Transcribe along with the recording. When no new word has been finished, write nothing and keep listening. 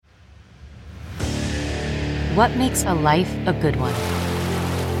What makes a life a good one?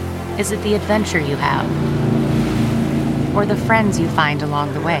 Is it the adventure you have? Or the friends you find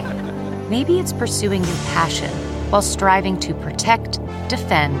along the way? Maybe it's pursuing your passion while striving to protect,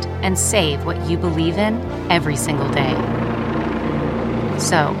 defend, and save what you believe in every single day.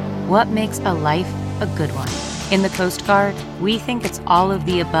 So, what makes a life a good one? In the Coast Guard, we think it's all of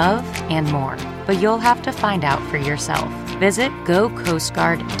the above and more, but you'll have to find out for yourself. Visit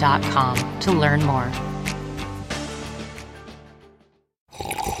gocoastguard.com to learn more.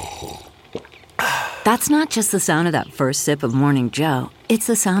 That's not just the sound of that first sip of Morning Joe. It's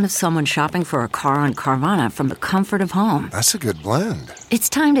the sound of someone shopping for a car on Carvana from the comfort of home. That's a good blend. It's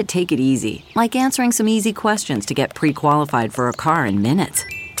time to take it easy, like answering some easy questions to get pre-qualified for a car in minutes.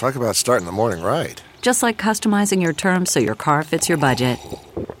 Talk about starting the morning right. Just like customizing your terms so your car fits your budget.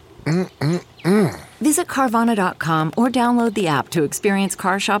 Visit Carvana.com or download the app to experience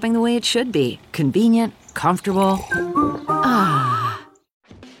car shopping the way it should be. Convenient, comfortable.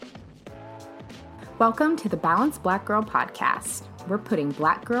 Welcome to the Balanced Black Girl Podcast. We're putting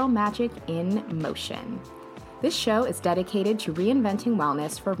Black girl magic in motion. This show is dedicated to reinventing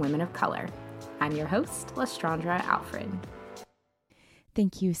wellness for women of color. I'm your host, Lestrandra Alfred.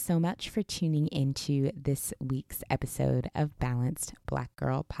 Thank you so much for tuning into this week's episode of Balanced Black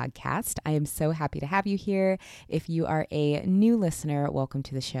Girl Podcast. I am so happy to have you here. If you are a new listener, welcome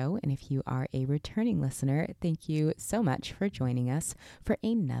to the show. And if you are a returning listener, thank you so much for joining us for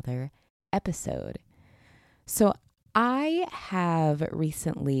another episode. So I have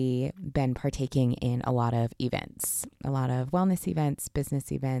recently been partaking in a lot of events, a lot of wellness events,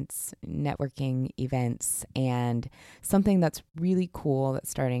 business events, networking events, and something that's really cool that's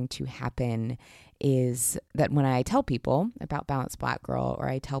starting to happen is that when I tell people about Balanced Black Girl or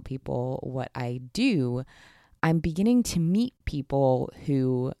I tell people what I do, I'm beginning to meet people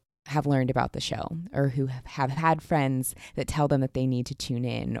who have learned about the show or who have had friends that tell them that they need to tune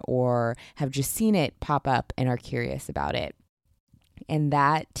in or have just seen it pop up and are curious about it. And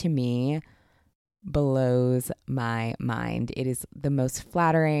that to me blows my mind. It is the most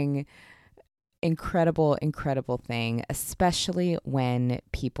flattering, incredible thing, especially when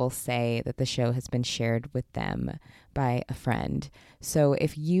people say that the show has been shared with them by a friend. So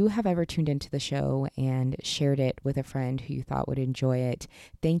if you have ever tuned into the show and shared it with a friend who you thought would enjoy it,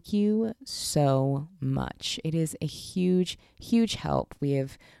 thank you so much. It is a huge help. We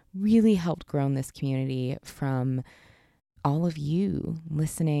have really helped grow this community from all of you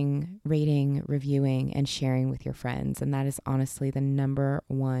listening, rating, reviewing, and sharing with your friends. And that is honestly the number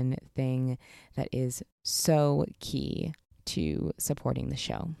one thing that is so key to supporting the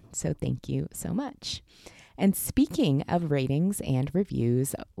show. So thank you so much. And speaking of ratings and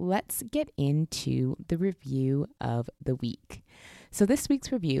reviews, let's get into the review of the week. So this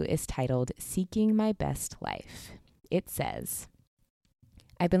week's review is titled Seeking My Best Life. It says,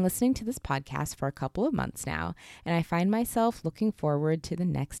 I've been listening to this podcast for a couple of months now, and I find myself looking forward to the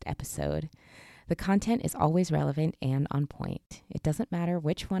next episode. The content is always relevant and on point. It doesn't matter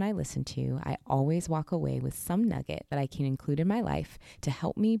which one I listen to, I always walk away with some nugget that I can include in my life to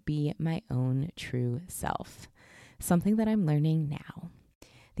help me be my own true self. Something that I'm learning now.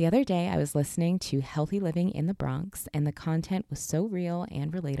 The other day, I was listening to Healthy Living in the Bronx, and the content was so real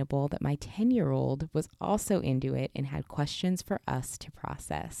and relatable that my 10-year-old was also into it and had questions for us to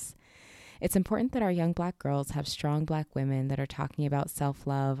process. It's important that our young Black girls have strong Black women that are talking about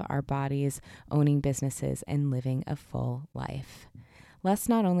self-love, our bodies, owning businesses, and living a full life. Les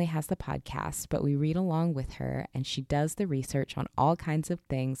not only has the podcast, but we read along with her, and she does the research on all kinds of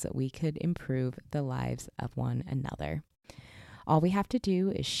things that we could improve the lives of one another. All we have to do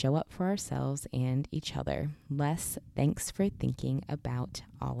is show up for ourselves and each other. Les, thanks for thinking about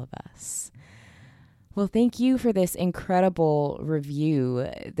all of us. Well, thank you for this incredible review.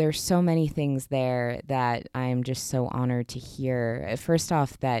 There's so many things there that I'm just so honored to hear. First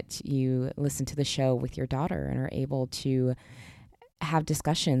off, that you listen to the show with your daughter and are able to have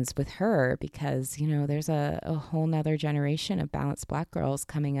discussions with her because, you know, there's a whole nother generation of balanced Black girls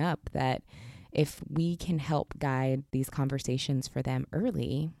coming up that if we can help guide these conversations for them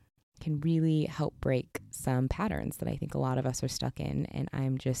early, can really help break some patterns that I think a lot of us are stuck in. And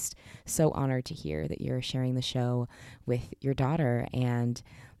I'm just so honored to hear that you're sharing the show with your daughter and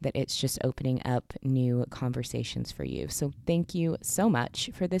that it's just opening up new conversations for you. So thank you so much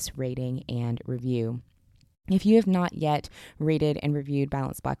for this rating and review. If you have not yet rated and reviewed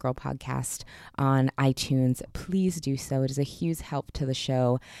Balanced Black Girl podcast on iTunes, please do so. It is a huge help to the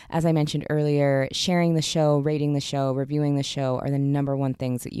show. As I mentioned earlier, sharing the show, rating the show, reviewing the show are the number one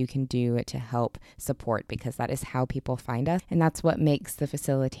things that you can do to help support, because that is how people find us. And that's what makes the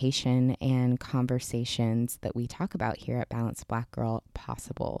facilitation and conversations that we talk about here at Balanced Black Girl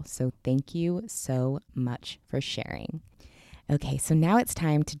possible. So thank you so much for sharing. Okay, so now it's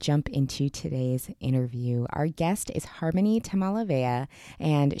time to jump into today's interview. Our guest is Harmony Tamaalevea,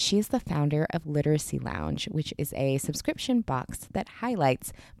 and she is the founder of Literacy Lounge, which is a subscription box that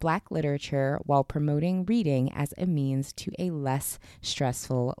highlights Black literature while promoting reading as a means to a less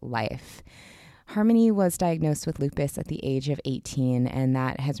stressful life. Harmony was diagnosed with lupus at the age of 18, and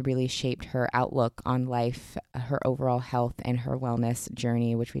that has really shaped her outlook on life, her overall health, and her wellness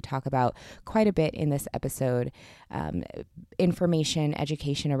journey, which we talk about quite a bit in this episode. Information,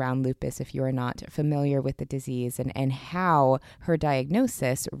 education around lupus, if you are not familiar with the disease, and how her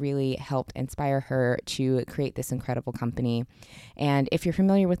diagnosis really helped inspire her to create this incredible company. And if you're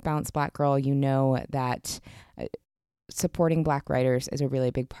familiar with Balanced Black Girl, you know that supporting Black writers is a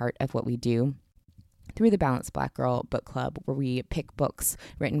really big part of what we do through the Balanced Black Girl Book Club, where we pick books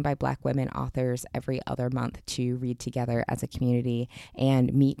written by Black women authors every other month to read together as a community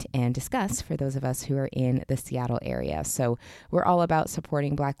and meet and discuss for those of us who are in the Seattle area. So we're all about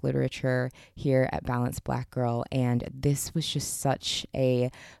supporting Black literature here at Balanced Black Girl, and this was just such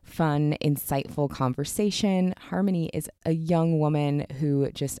a fun, insightful conversation. Harmony is a young woman who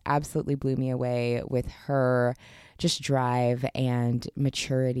just absolutely blew me away with her just drive and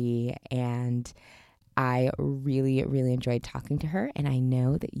maturity, and I really, really enjoyed talking to her, and I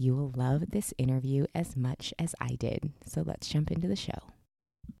know that you will love this interview as much as I did. So let's jump into the show.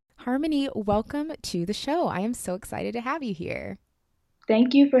 Harmony, welcome to the show. I am so excited to have you here.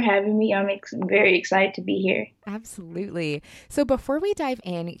 Thank you for having me. I'm very excited to be here. Absolutely. So before we dive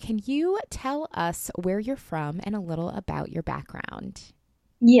in, can you tell us where you're from and a little about your background?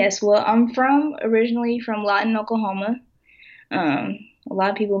 Yes, well, I'm originally from Lawton, Oklahoma. A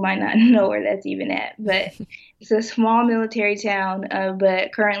lot of people might not know where that's even at, but it's a small military town.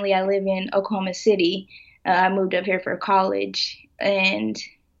 But currently I live in Oklahoma City. I moved up here for college, and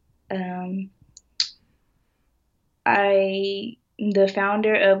I'm the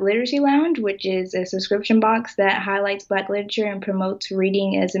founder of Literacy Lounge, which is a subscription box that highlights Black literature and promotes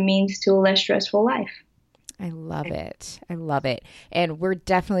reading as a means to a less stressful life. I love it. I love it. And we're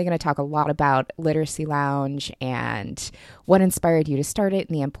definitely going to talk a lot about Literacy Lounge and what inspired you to start it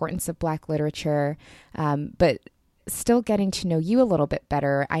and the importance of Black literature. But still getting to know you a little bit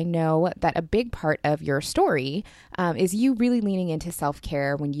better, I know that a big part of your story is you really leaning into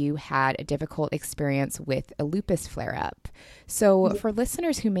self-care when you had a difficult experience with a lupus flare-up. So for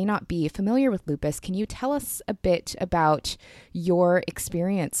listeners who may not be familiar with lupus, can you tell us a bit about your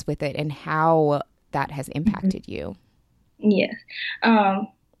experience with it and how that has impacted you? Yes.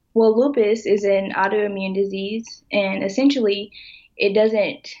 Well, lupus is an autoimmune disease, and essentially it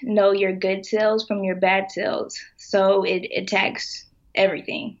doesn't know your good cells from your bad cells. So it attacks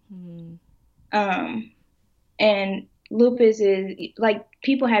everything. And lupus is like,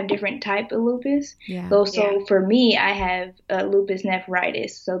 people have different type of lupus. So for me, I have lupus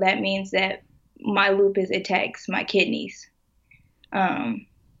nephritis. So that means that my lupus attacks my kidneys.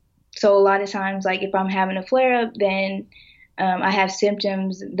 So a lot of times, like if I'm having a flare-up, then I have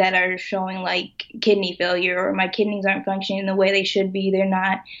symptoms that are showing like kidney failure, or my kidneys aren't functioning the way they should be. They're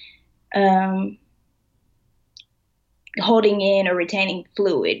not holding in or retaining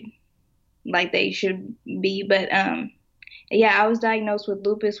fluid like they should be. But I was diagnosed with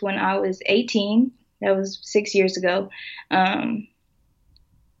lupus when I was 18. That was 6 years ago.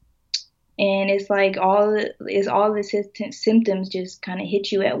 And it's like all the symptoms just kind of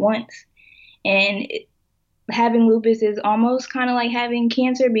hit you at once. And having lupus is almost kind of like having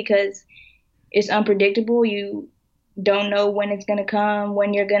cancer, because it's unpredictable. You don't know when it's going to come,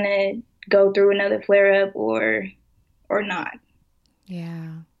 when you're going to go through another flare-up or not.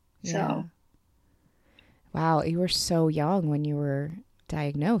 Yeah. So. Wow, you were so young when you were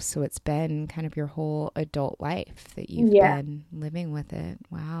diagnosed, so it's been kind of your whole adult life that you've been living with it.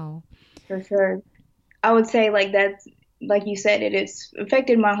 Wow. For sure. I would say like that's, like you said, it's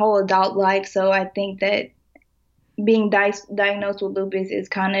affected my whole adult life. So I think that being diagnosed with lupus is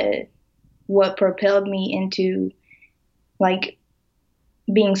kind of what propelled me into like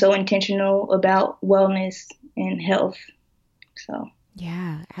being so intentional about wellness and health. So.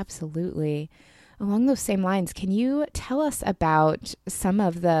 Yeah, absolutely. Along those same lines, can you tell us about some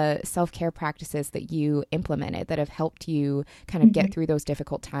of the self-care practices that you implemented that have helped you kind of get through those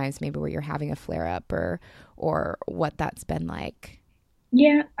difficult times, maybe where you're having a flare-up or what that's been like?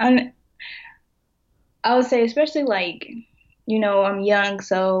 Yeah, I would say especially like, I'm young,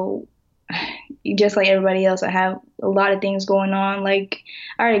 so just like everybody else, I have a lot of things going on. Like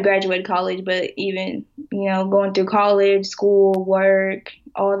I already graduated college, but even, going through college, school, work,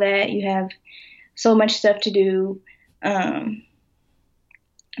 all that, you have so much stuff to do. But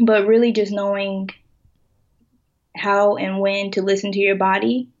really just knowing how and when to listen to your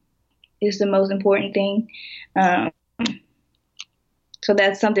body is the most important thing. So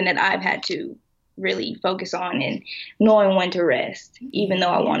that's something that I've had to really focus on, and knowing when to rest, even though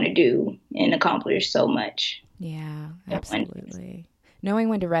I want to do and accomplish so much. Yeah, absolutely. Knowing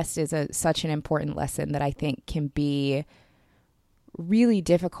when to rest is such an important lesson that I think can be really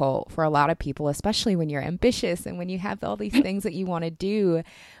difficult for a lot of people, especially when you're ambitious and when you have all these things that you want to do.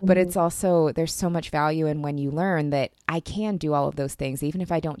 But it's also, there's so much value in when you learn that I can do all of those things, even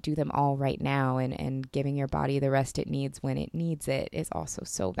if I don't do them all right now, and giving your body the rest it needs when it needs it is also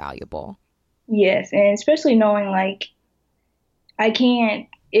so valuable. Yes, and especially knowing like I can't,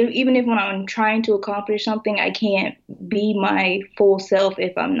 even if when I'm trying to accomplish something, I can't be my full self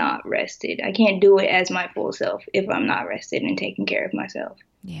if I'm not rested. I can't do it as my full self if I'm not rested and taking care of myself.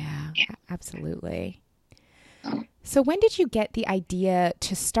 Yeah, absolutely. So when did you get the idea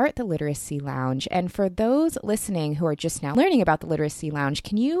to start the Literacy Lounge? And for those listening who are just now learning about the Literacy Lounge,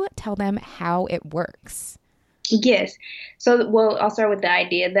 can you tell them how it works? Yes. So, well, I'll start with the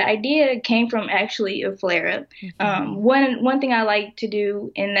idea. The idea came from actually a flare-up. One thing I like to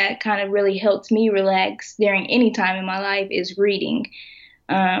do, and that kind of really helps me relax during any time in my life, is reading.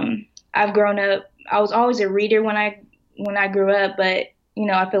 I've grown up. I was always a reader when I grew up, but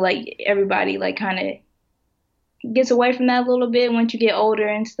I feel like everybody like kind of gets away from that a little bit once you get older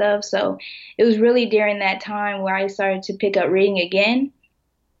and stuff. So it was really during that time where I started to pick up reading again,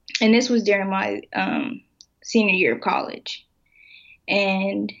 and this was during my senior year of college.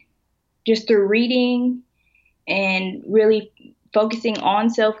 And just through reading and really focusing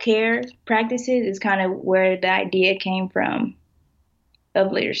on self-care practices is kind of where the idea came from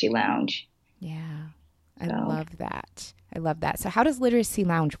of Literacy Lounge. Yeah, I love that. I love that. So how does Literacy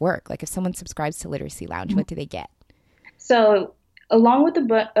Lounge work? Like if someone subscribes to Literacy Lounge, what do they get? So along with the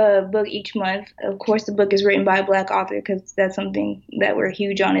book each month, of course, the book is written by a Black author because that's something that we're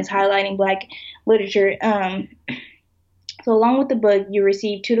huge on, is highlighting Black literature. So along with the book, you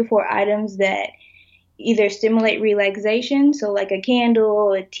receive 2 to 4 items that either stimulate relaxation, so like a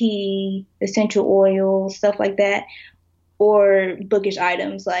candle, a tea, essential oil, stuff like that, or bookish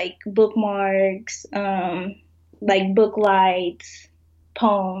items like bookmarks, like book lights,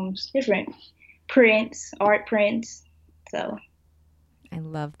 poems, different prints, art prints. So I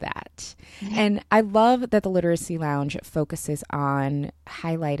love that. And I love that the Literacy Lounge focuses on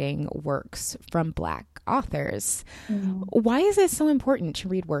highlighting works from Black authors. Why is it so important to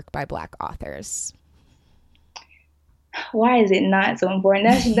read work by Black authors? Why is it not so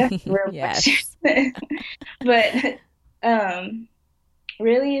important? That's a real question. But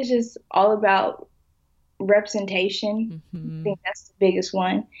really it's just all about representation. I think that's the biggest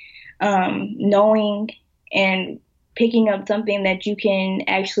one. Knowing and picking up something that you can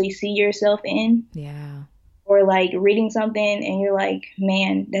actually see yourself in. Yeah. Or like reading something and you're like,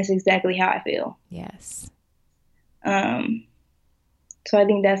 man, that's exactly how I feel. Yes. So I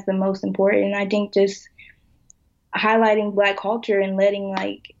think that's the most important. And I think just highlighting Black culture and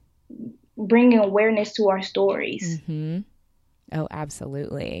bringing awareness to our stories. Oh,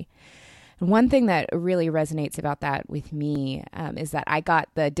 absolutely. One thing that really resonates about that with me is that I got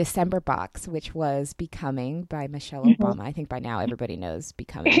the December box, which was Becoming by Michelle Obama. I think by now everybody knows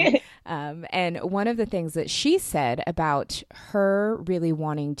Becoming. And one of the things that she said about her really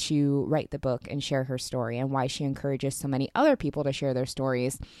wanting to write the book and share her story, and why she encourages so many other people to share their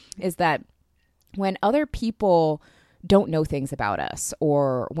stories, is that when other people don't know things about us,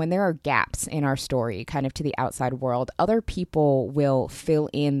 or when there are gaps in our story kind of to the outside world, other people will fill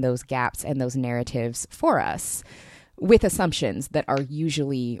in those gaps and those narratives for us with assumptions that are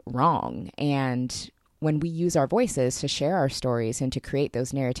usually wrong. And when we use our voices to share our stories and to create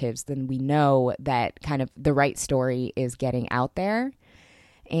those narratives, then we know that kind of the right story is getting out there.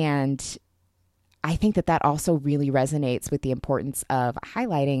 And I think that that also really resonates with the importance of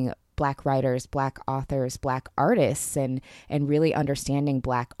highlighting Black writers, Black authors, Black artists, and really understanding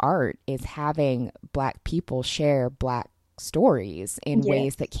Black art is having Black people share Black stories in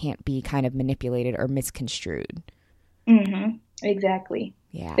ways that can't be kind of manipulated or misconstrued. Exactly.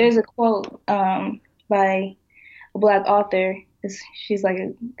 Yeah. There's a quote by a Black author. She's like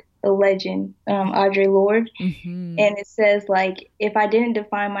a legend, Audre Lorde. Mm-hmm. And it says, like, if I didn't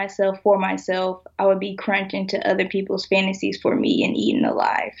define myself for myself, I would be crunched into other people's fantasies for me and eaten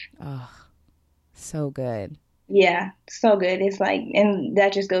alive. Oh, so good. Yeah, so good. It's like, and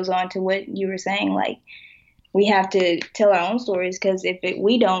that just goes on to what you were saying. Like, we have to tell our own stories, because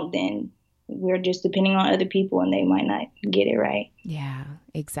we don't, then we're just depending on other people and they might not get it right. Yeah,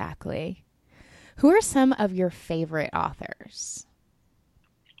 exactly. Who are some of your favorite authors?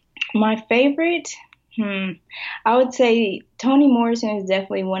 My favorite, I would say Toni Morrison is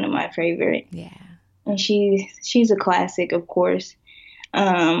definitely one of my favorite. Yeah. And she's a classic, of course.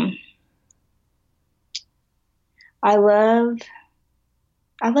 I love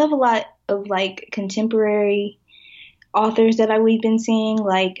a lot of like contemporary authors that we've been seeing,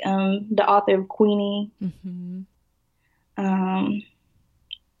 like the author of Queenie, Mm-hmm.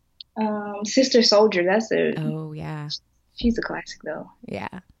 Sister Soldier. Oh yeah, she's a classic though. yeah.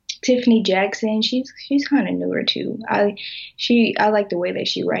 Tiffany Jackson, she's kind of newer too. I like the way that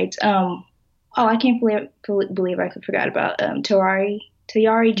she writes. I can't believe I forgot about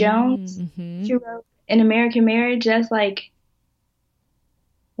Tayari Jones. Mm-hmm. She wrote An American Marriage. That's like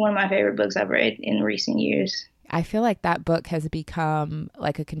one of my favorite books I've read in recent years. I feel like that book has become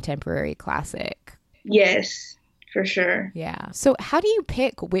like a contemporary classic. Yes, for sure. Yeah. So how do you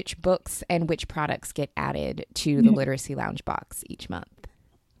pick which books and which products get added to the Literacy Lounge box each month?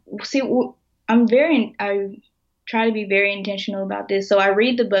 See, I try to be very intentional about this. So I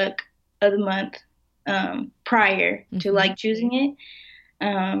read the book of the month prior to like choosing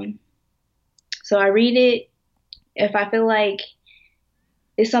it. So I read it. If I feel like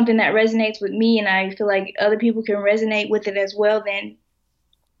it's something that resonates with me and I feel like other people can resonate with it as well, then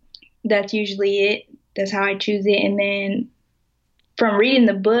that's usually it. That's how I choose it. And then from reading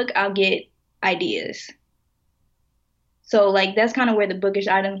the book, I'll get ideas. So like that's kind of where the bookish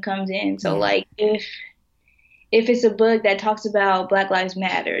item comes in. So like if it's a book that talks about Black Lives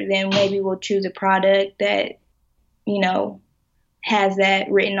Matter, then maybe we'll choose a product that, has that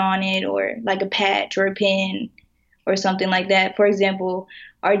written on it, or like a patch or a pen or something like that. For example,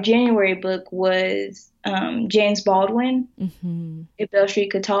 our January book was James Baldwin, If Beale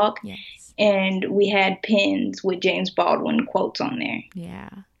Street Could Talk. Yes. And we had pens with James Baldwin quotes on there. Yeah.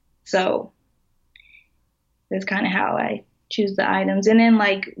 So that's kind of how I choose the items. And then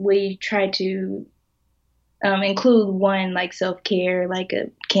like we try to include one like self-care, like a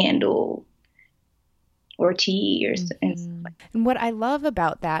candle or tea or and stuff like that. And what I love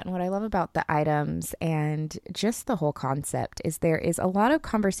about that, and what I love about the items and just the whole concept, is there is a lot of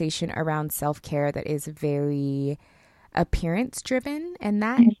conversation around self-care that is very appearance driven, and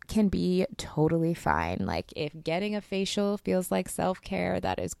that can be totally fine. Like if getting a facial feels like self-care,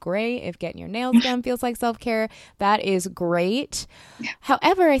 that is great. If getting your nails done feels like self-care, that is great.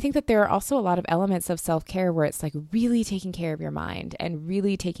 However, I think that there are also a lot of elements of self-care where it's like really taking care of your mind and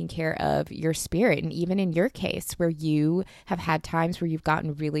really taking care of your spirit. And even in your case, where you have had times where you've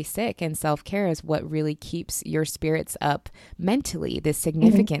gotten really sick, and self-care is what really keeps your spirits up mentally. The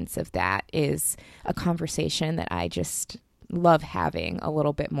significance of that is a conversation that I just love having a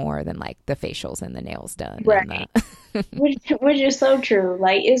little bit more than like the facials and the nails done. Right. Which is so true.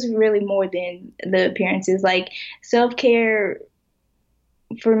 Like it's really more than the appearances. Like self-care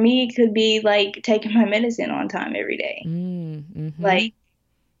for me could be like taking my medicine on time every day. Mm-hmm. Like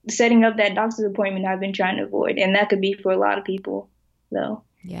setting up that doctor's appointment I've been trying to avoid. And that could be for a lot of people though.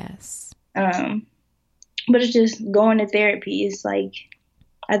 Yes. But it's just going to therapy. It's like,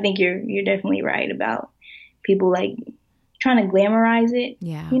 I think you're definitely right about people like trying to glamorize it.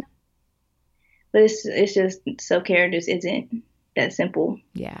 Yeah. But it's just self-care just isn't that simple.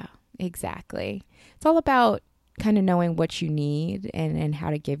 Yeah, exactly. It's all about kind of knowing what you need and how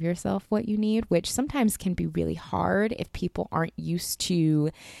to give yourself what you need, which sometimes can be really hard if people aren't used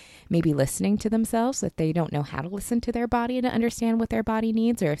to maybe listening to themselves, if they don't know how to listen to their body to understand what their body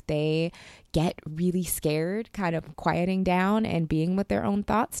needs, or if they get really scared, kind of quieting down and being with their own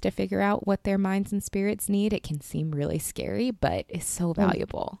thoughts to figure out what their minds and spirits need. It can seem really scary, but it's so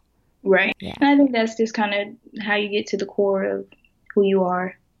valuable. Right. Yeah. And I think that's just kind of how you get to the core of who you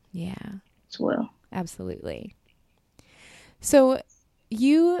are. Yeah. As well. Absolutely. So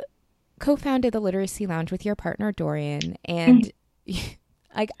you co-founded the Literacy Lounge with your partner, Dorian, and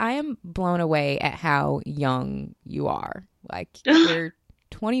like I am blown away at how young you are. Like you're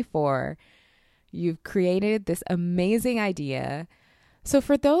 24. You've created this amazing idea. So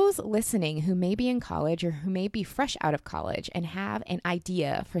for those listening who may be in college or who may be fresh out of college and have an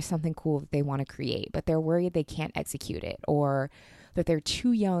idea for something cool that they want to create, but they're worried they can't execute it or that they're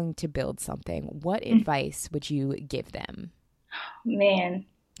too young to build something, what advice would you give them? Man,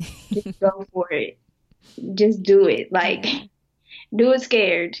 just go for it. Just do it. Like, do it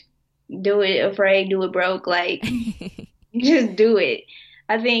scared. Do it afraid. Do it broke. Like, just do it.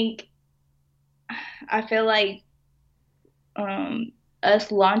 I feel like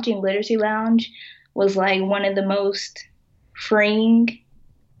us launching Literacy Lounge was like one of the most freeing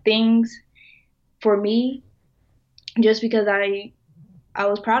things for me, just because I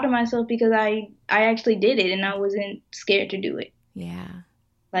was proud of myself because I actually did it and I wasn't scared to do it. Yeah.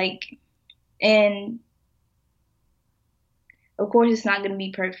 Like, and of course it's not going to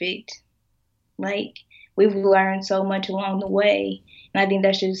be perfect. Like, we've learned so much along the way, and I think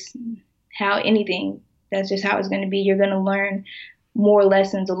that's just that's just how it's going to be. You're going to learn more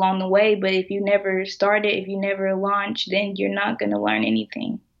lessons along the way, but if you never started, if you never launch, then you're not going to learn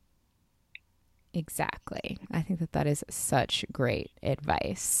anything. Exactly. I think that is such great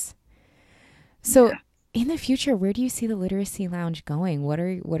advice. So in the future, where do you see the Literacy Lounge going? What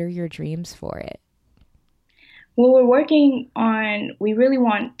are your dreams for it? Well, we really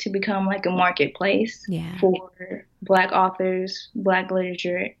want to become like a marketplace for Black authors, Black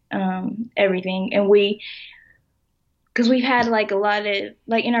literature, everything. And because we've had like a lot of,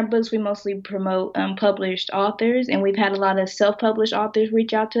 like in our books, we mostly promote published authors, and we've had a lot of self-published authors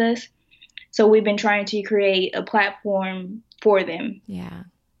reach out to us. So we've been trying to create a platform for them. Yeah.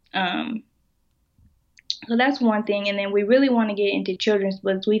 So that's one thing. And then we really want to get into children's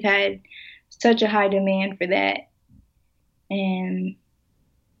books. We've had such a high demand for that. And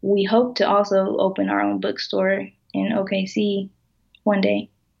we hope to also open our own bookstore in OKC one day.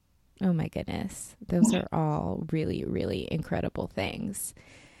 Oh my goodness. Those are all really, really incredible things.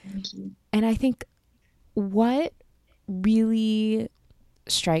 Thank you. And I think what really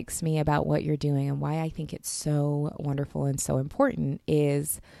strikes me about what you're doing and why I think it's so wonderful and so important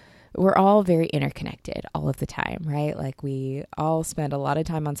is we're all very interconnected all of the time, right? Like, we all spend a lot of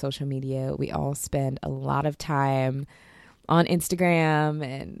time on social media. We all spend a lot of time on Instagram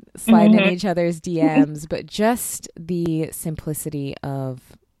and sliding in each other's DMs, but just the simplicity of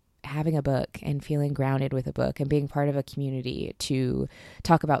having a book and feeling grounded with a book and being part of a community to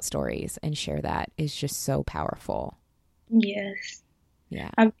talk about stories and share that is just so powerful. Yes.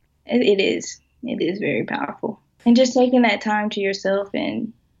 Yeah. It is. It is very powerful. And just taking that time to yourself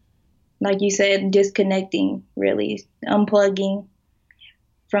and, like you said, disconnecting, really unplugging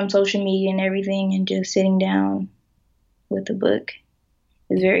from social media and everything and just sitting down with a book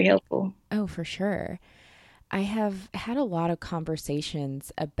is very helpful. Oh, for sure. I have had a lot of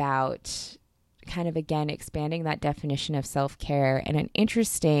conversations about kind of, again, expanding that definition of self-care, and an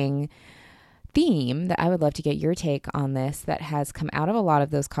interesting theme that I would love to get your take on this that has come out of a lot of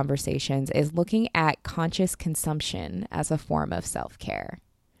those conversations is looking at conscious consumption as a form of self-care.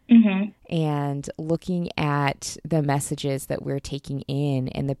 And looking at the messages that we're taking in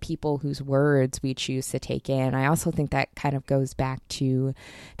and the people whose words we choose to take in. I also think that kind of goes back to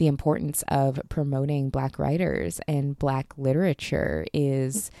the importance of promoting Black writers and Black literature,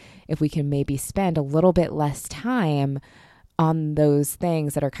 is if we can maybe spend a little bit less time on those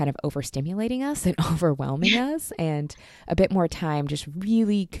things that are kind of overstimulating us and overwhelming us, and a bit more time just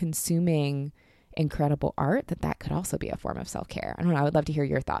really consuming incredible art, that could also be a form of self-care. I don't know. I would love to hear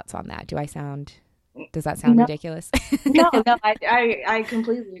your thoughts on that. Does that sound ridiculous? No, I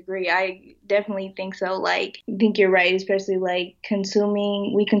completely agree. I definitely think so. Like, I think you're right, especially like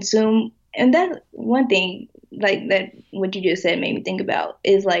we consume, and that's one thing, like, that what you just said made me think about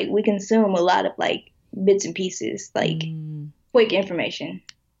is like we consume a lot of like bits and pieces, like quick information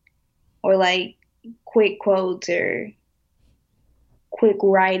or like quick quotes or quick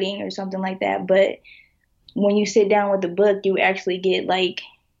writing or something like that. But when you sit down with the book, you actually get like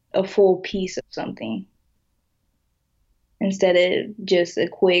a full piece of something instead of just a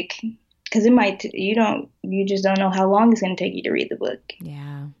quick, because it might, you just don't know how long it's going to take you to read the book.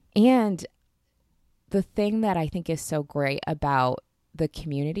 Yeah. And the thing that I think is so great about the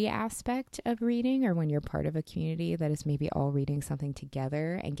community aspect of reading, or when you're part of a community that is maybe all reading something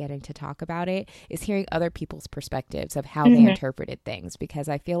together and getting to talk about it, is hearing other people's perspectives of how they interpreted things. Because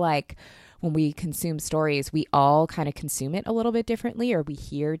I feel like when we consume stories, we all kind of consume it a little bit differently, or we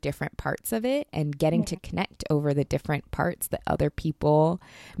hear different parts of it, and getting to connect over the different parts that other people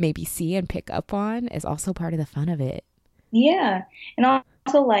maybe see and pick up on is also part of the fun of it. Yeah. And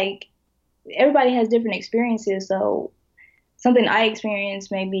also, like, everybody has different experiences, so something I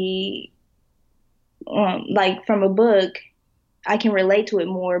experienced maybe like from a book I can relate to it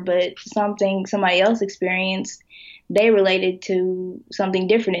more, but something somebody else experienced, they related to something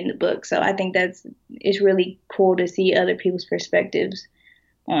different in the book. So I think it's really cool to see other people's perspectives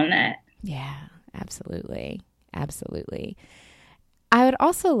on that. Yeah, absolutely. Absolutely. I would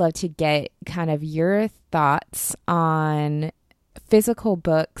also love to get kind of your thoughts on physical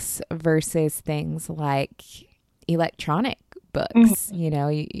books versus things like electronic books. You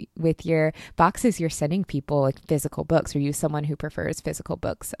know, with your boxes, you're sending people like physical books. Are you someone who prefers physical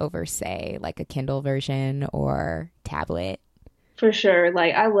books over, say, like a Kindle version or tablet? For sure.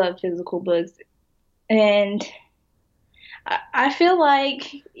 Like, I love physical books. And I feel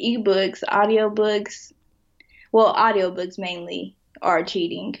like ebooks, audiobooks, well, audiobooks mainly are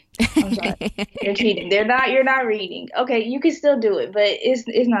cheating. I'm sorry. They're cheating. You're not reading. Okay, you can still do it, but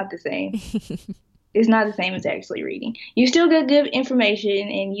it's not the same. It's not the same as actually reading. You still get good information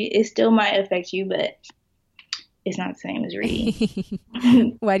and it still might affect you, but it's not the same as reading.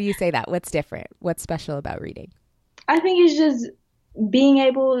 Why do you say that? What's different? What's special about reading? I think it's just being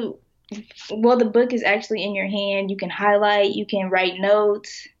able, well, the book is actually in your hand. You can highlight, you can write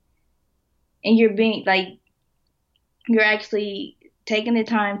notes, and you're actually taking the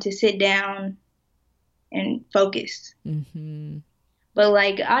time to sit down and focus. Mm-hmm. But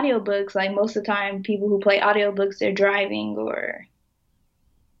like audiobooks, like most of the time people who play audiobooks, they're driving or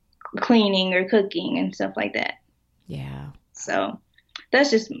cleaning or cooking and stuff like that. Yeah. So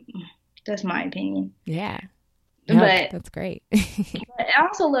that's my opinion. Yeah. No, but that's great. But I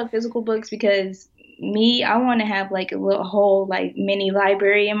also love physical books because I want to have like a whole like mini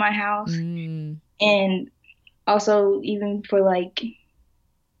library in my house. And also even for like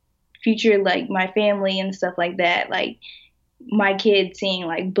future, like my family and stuff like that, like my kids seeing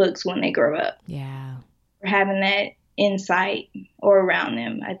like books when they grow up. Yeah. Or having that insight or around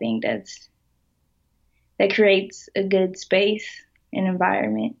them. I think that creates a good space and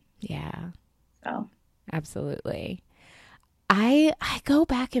environment. Yeah. So absolutely. I go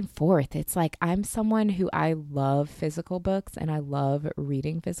back and forth. It's like I'm someone who I love physical books and I love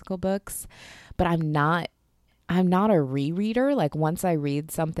reading physical books, but I'm not a rereader. Like once I read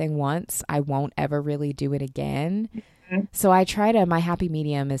something once, I won't ever really do it again. So I my happy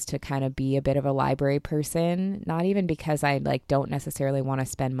medium is to kind of be a bit of a library person, not even because I like don't necessarily want to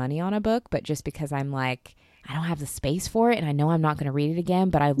spend money on a book, but just because I'm like, I don't have the space for it and I know I'm not going to read it again,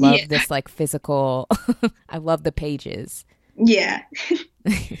 but I love this like physical, I love the pages. Yeah.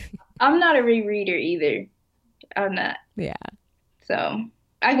 I'm not a rereader either. I'm not. Yeah. So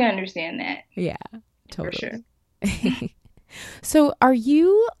I can understand that. Yeah, totally. For sure. So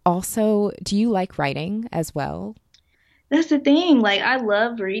do you like writing as well? That's the thing. Like, I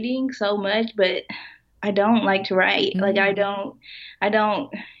love reading so much, but I don't like to write. Like, I don't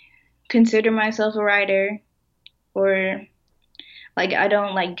consider myself a writer, or like, I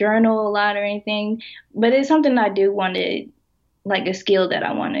don't like journal a lot or anything, but it's something I do want to, like a skill that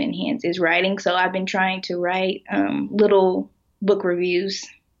I want to enhance is writing. So I've been trying to write little book reviews.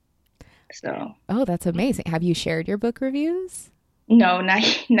 So. Oh, that's amazing. Have you shared your book reviews? No, not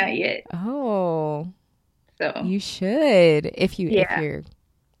yet. Oh. So you should if you're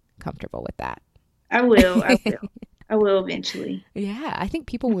comfortable with that. I will. I will eventually. Yeah, I think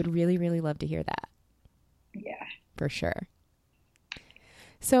people would really, really love to hear that. Yeah, for sure.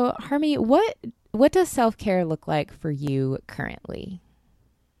 So, Harmy, what does self-care look like for you currently?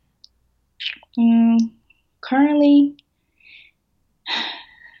 Currently,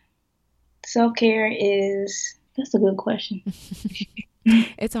 self-care that's a good question.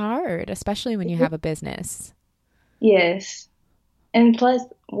 It's hard, especially when you have a business. Yes. And plus,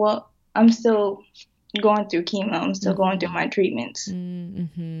 well, I'm still going through chemo. I'm still going through my treatments.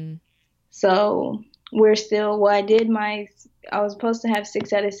 Mm-hmm. So I was supposed to have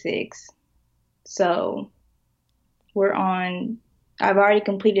 6 out of 6. So I've already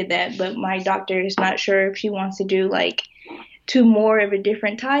completed that, but my doctor is not sure if she wants to do like 2 more of a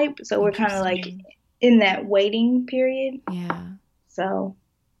different type. So we're kind of like in that waiting period. Yeah. So,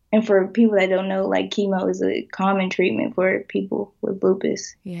 and for people that don't know, like chemo is a common treatment for people with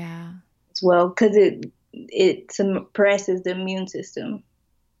lupus. Yeah. As well, because it suppresses the immune system.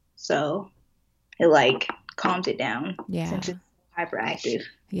 So it like calms it down. Yeah. Since it's hyperactive.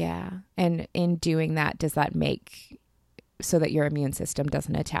 Yeah. And in doing that, does that make so that your immune system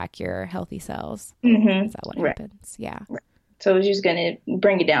doesn't attack your healthy cells? Mm-hmm. Is that what happens? Yeah. Right. So it's just going to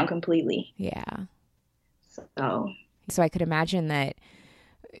bring it down completely. Yeah. So I could imagine that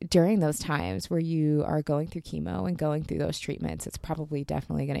during those times where you are going through chemo and going through those treatments, it's probably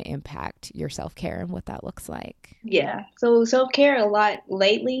definitely going to impact your self-care and what that looks like. Yeah. So self-care a lot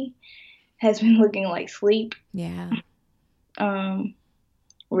lately has been looking like sleep. Yeah.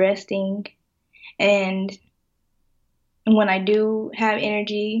 resting, and when I do have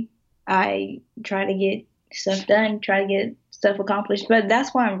energy, I try to get stuff done, try to get stuff accomplished. But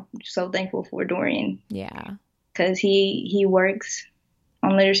that's why I'm so thankful for Dorian. Yeah. Because he works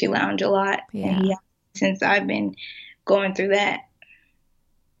on Literacy Lounge a lot. Yeah. And he has since I've been going through that.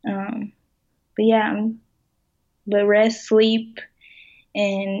 But yeah, but rest, sleep,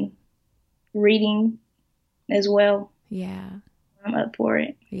 and reading as well. Yeah. I'm up for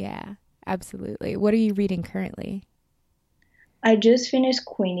it. Yeah, absolutely. What are you reading currently? I just finished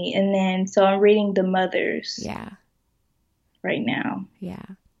Queenie, and then so I'm reading The Mothers. Yeah. Right now. Yeah.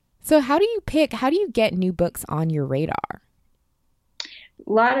 So how do you get new books on your radar?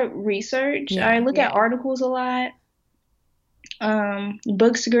 A lot of research. Yeah. I look at articles a lot.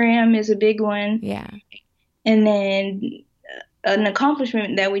 Bookstagram is a big one. Yeah. And then an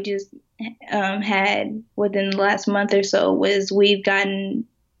accomplishment that we just had within the last month or so was we've gotten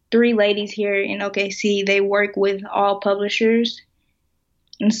 3 ladies here in OKC. They work with all publishers,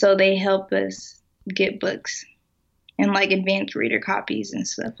 and so they help us get books and like advanced reader copies and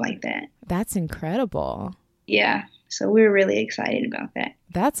stuff like that. That's incredible. Yeah. So we're really excited about that.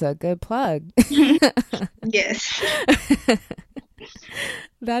 That's a good plug. Yes.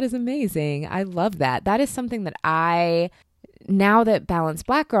 That is amazing. I love that. That is something that now that Balanced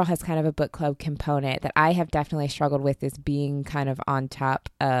Black Girl has kind of a book club component, that I have definitely struggled with, is being kind of on top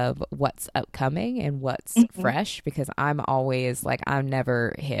of what's upcoming and what's fresh, because I'm always like, I'm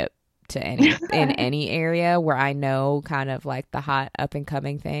never hip to any in any area where I know kind of like the hot up and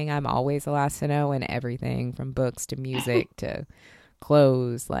coming thing. I'm always the last to know in everything from books to music to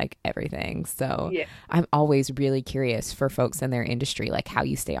clothes, like everything. So yeah. I'm always really curious for folks in their industry, like how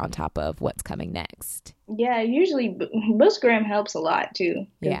you stay on top of what's coming next. Yeah, usually Bookstagram helps a lot too.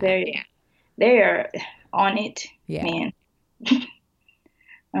 Yeah. They are on it, man.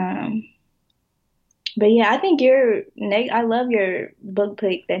 But yeah, I think I love your book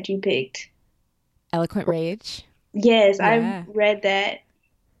pick that you picked. Eloquent Rage. Yes, yeah. I read that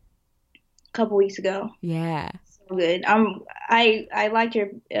a couple weeks ago. Yeah. So good. I liked your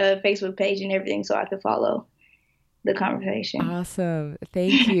Facebook page and everything, so I could follow the conversation. Awesome.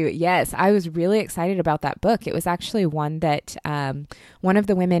 Thank you. Yes, I was really excited about that book. It was actually one that one of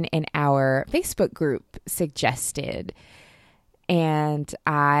the women in our Facebook group suggested, and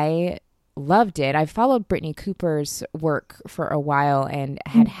I loved it. I followed Brittany Cooper's work for a while and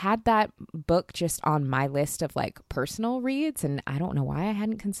had that book just on my list of like personal reads, and I don't know why I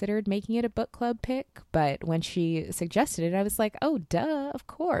hadn't considered making it a book club pick, but when she suggested it, I was like, oh duh, of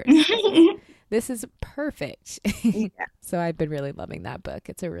course. This is perfect. Yeah. So I've been really loving that book.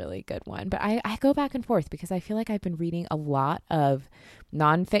 It's a really good one. But I go back and forth because I feel like I've been reading a lot of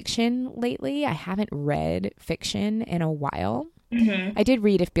nonfiction lately. I haven't read fiction in a while. Mm-hmm. I did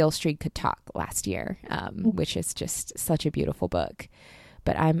read If Beale Street Could Talk last year, which is just such a beautiful book.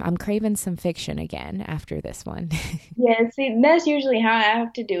 But I'm craving some fiction again after this one. Yeah, see, that's usually how I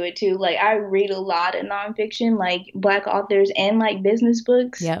have to do it too. Like I read a lot of nonfiction, like Black authors and like business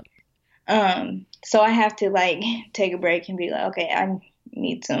books. Yep. So I have to like take a break and be like, okay, I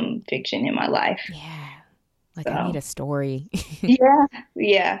need some fiction in my life. Yeah. Like I need a story.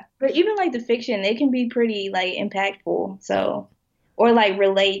 Yeah. But even like the fiction, it can be pretty like impactful. So, or like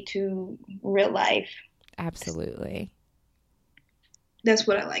relate to real life. Absolutely. That's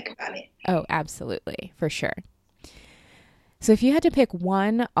what I like about it. Oh, absolutely. For sure. So if you had to pick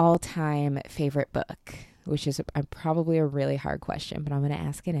one all-time favorite book, which is probably a really hard question, but I'm going to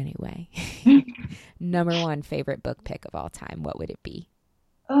ask it anyway. Number one favorite book pick of all time, what would it be?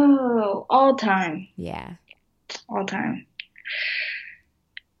 Oh, all time. Yeah. All time.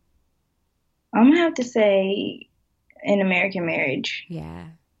 I'm going to have to say An American Marriage. Yeah.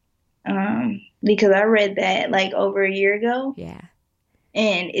 Because I read that like over a year ago. Yeah.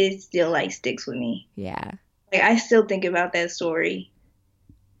 And it still like sticks with me. Yeah. Like I still think about that story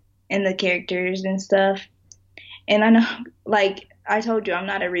and the characters and stuff. And I know, like I told you, I'm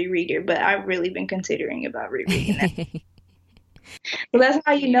not a rereader, but I've really been considering about rereading that. So that's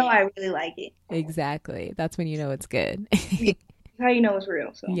how you know I really like it. Exactly. That's when you know it's good. How you know it's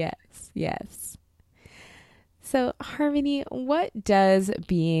real. So. Yes. So Harmony, what does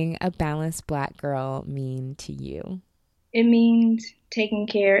being a balanced Black girl mean to you? It means taking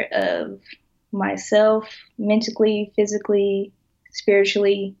care of myself mentally, physically,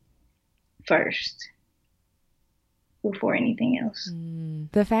 spiritually first before anything else.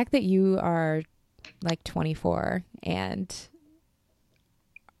 The fact that you are like 24 and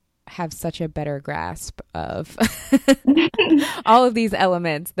have such a better grasp of all of these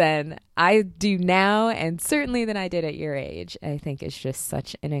elements than I do now, and certainly than I did at your age. I think it's just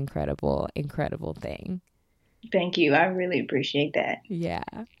such an incredible, incredible thing. Thank you. I really appreciate that. Yeah,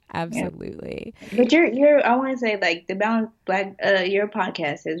 absolutely. Yeah. But I want to say, like, the Balanced Black, your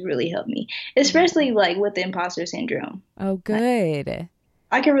podcast has really helped me, especially like with the imposter syndrome. Oh, good. Like,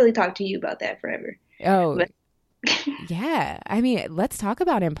 I can really talk to you about that forever. Oh, but yeah. I mean, let's talk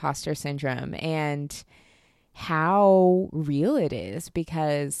about imposter syndrome and how real it is,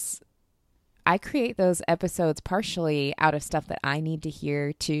 because I create those episodes partially out of stuff that I need to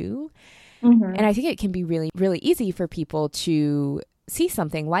hear too. Mm-hmm. And I think it can be really, really easy for people to see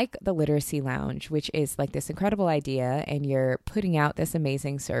something like the Literacy Lounge, which is like this incredible idea, and you're putting out this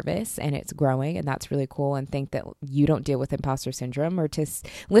amazing service and it's growing, and that's really cool, and think that you don't deal with imposter syndrome, or to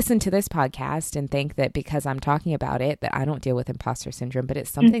listen to this podcast and think that because I'm talking about it that I don't deal with imposter syndrome. But it's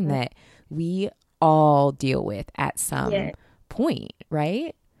something mm-hmm. that we all deal with at some point,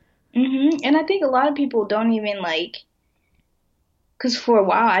 right? Mm-hmm. And I think a lot of people don't even because for a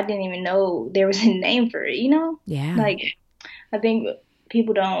while I didn't even know there was a name for it, Yeah. Like, I think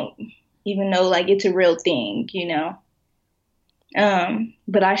people don't even know, like, it's a real thing,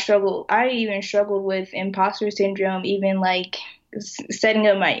 But I even struggled with imposter syndrome, even like setting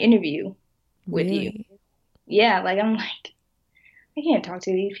up my interview with you. Yeah, like, I'm like, I can't talk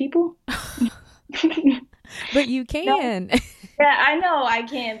to these people. But you can. No. Yeah, I know I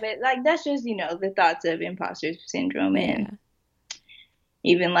can, but like, that's just, the thoughts of imposter syndrome. And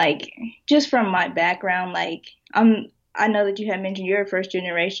even like, just from my background, like, I know that you had mentioned you're a first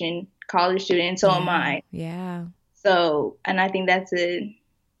generation college student, and so am I. Yeah. So, and I think that's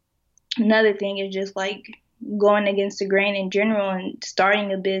another thing is just like going against the grain in general and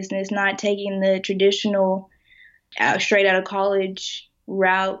starting a business, not taking the traditional straight out of college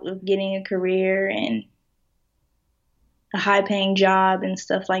route of getting a career and a high paying job and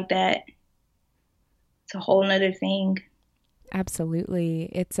stuff like that. It's a whole nother thing. Absolutely.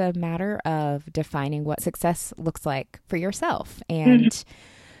 It's a matter of defining what success looks like for yourself and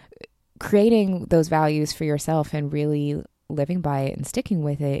mm-hmm. creating those values for yourself and really living by it and sticking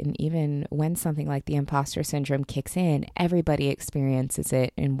with it. And even when something like the imposter syndrome kicks in, everybody experiences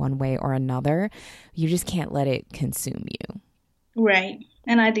it in one way or another. You just can't let it consume you. Right.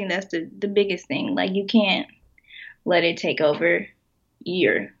 And I think that's the biggest thing. Like, you can't let it take over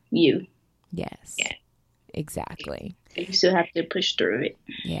you. Yes. Yeah. Exactly. You still have to push through it.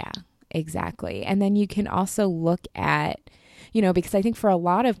 Yeah, exactly. And then you can also look at, because I think for a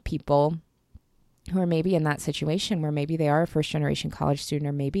lot of people who are maybe in that situation where maybe they are a first generation college student,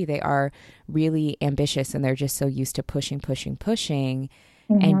 or maybe they are really ambitious and they're just so used to pushing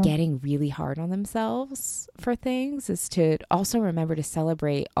mm-hmm. and getting really hard on themselves for things, is to also remember to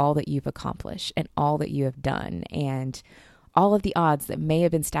celebrate all that you've accomplished and all that you have done, and all of the odds that may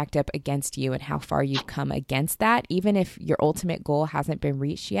have been stacked up against you and how far you've come against that. Even if your ultimate goal hasn't been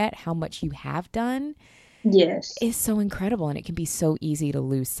reached yet, how much you have done is so incredible. And it can be so easy to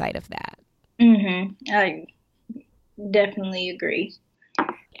lose sight of that. Mm-hmm. I definitely agree.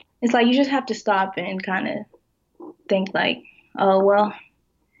 It's like you just have to stop and kind of think like, oh, well,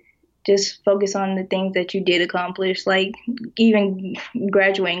 just focus on the things that you did accomplish. Like, even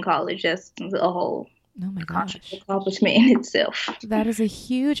graduating college, that's a whole accomplishment in itself. That is a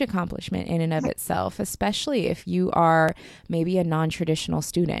huge accomplishment in and of itself, especially if you are maybe a non-traditional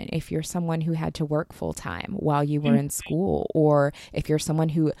student, if you're someone who had to work full-time while you were in school, or if you're someone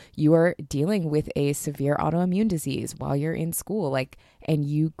who you are dealing with a severe autoimmune disease while you're in school, and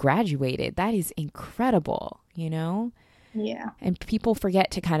you graduated. That is incredible, Yeah. And people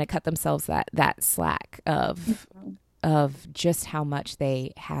forget to kind of cut themselves that slack of just how much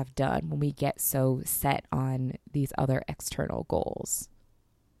they have done when we get so set on these other external goals.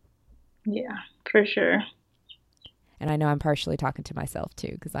 Yeah, for sure. And I know I'm partially talking to myself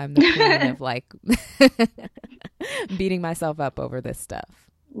too, because I'm the queen of beating myself up over this stuff.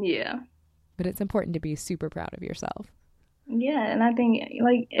 Yeah. But it's important to be super proud of yourself. Yeah, and I think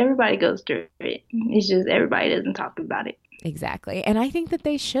everybody goes through it. It's just everybody doesn't talk about it. Exactly. And I think that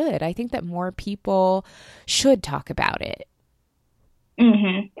they should. I think that more people should talk about it.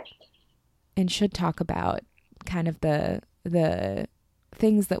 Mm-hmm. And should talk about kind of the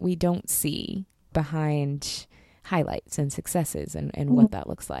things that we don't see behind highlights and successes and what that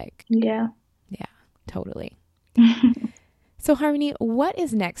looks like. Yeah. Yeah, totally. So Harmony, what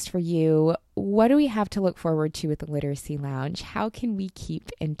is next for you? What do we have to look forward to with the Literacy Lounge? How can we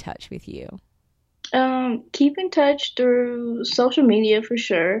keep in touch with you? Keep in touch through social media for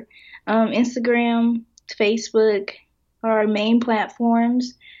sure. Instagram, Facebook are our main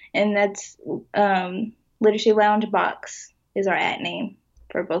platforms. and that's Literacy Lounge Box is our @ name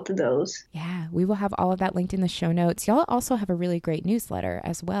for both of those. Yeah, we will have all of that linked in the show notes. Y'all also have a really great newsletter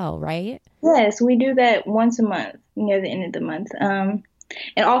as well, right? Yes, we do that once a month near the end of the month.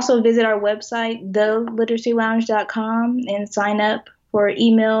 And also visit our website, theliteracylounge.com, and sign up for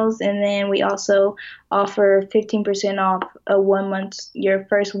emails. And then we also offer 15% off your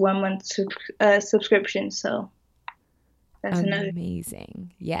first 1 month subscription. So that's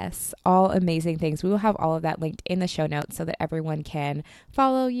amazing. Yes, all amazing things. We will have all of that linked in the show notes so that everyone can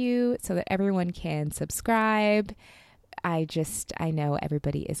follow you, so that everyone can subscribe. I know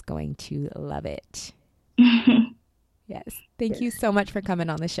everybody is going to love it. Yes. Thank you so much for coming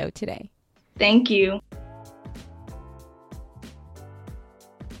on the show today. Thank you.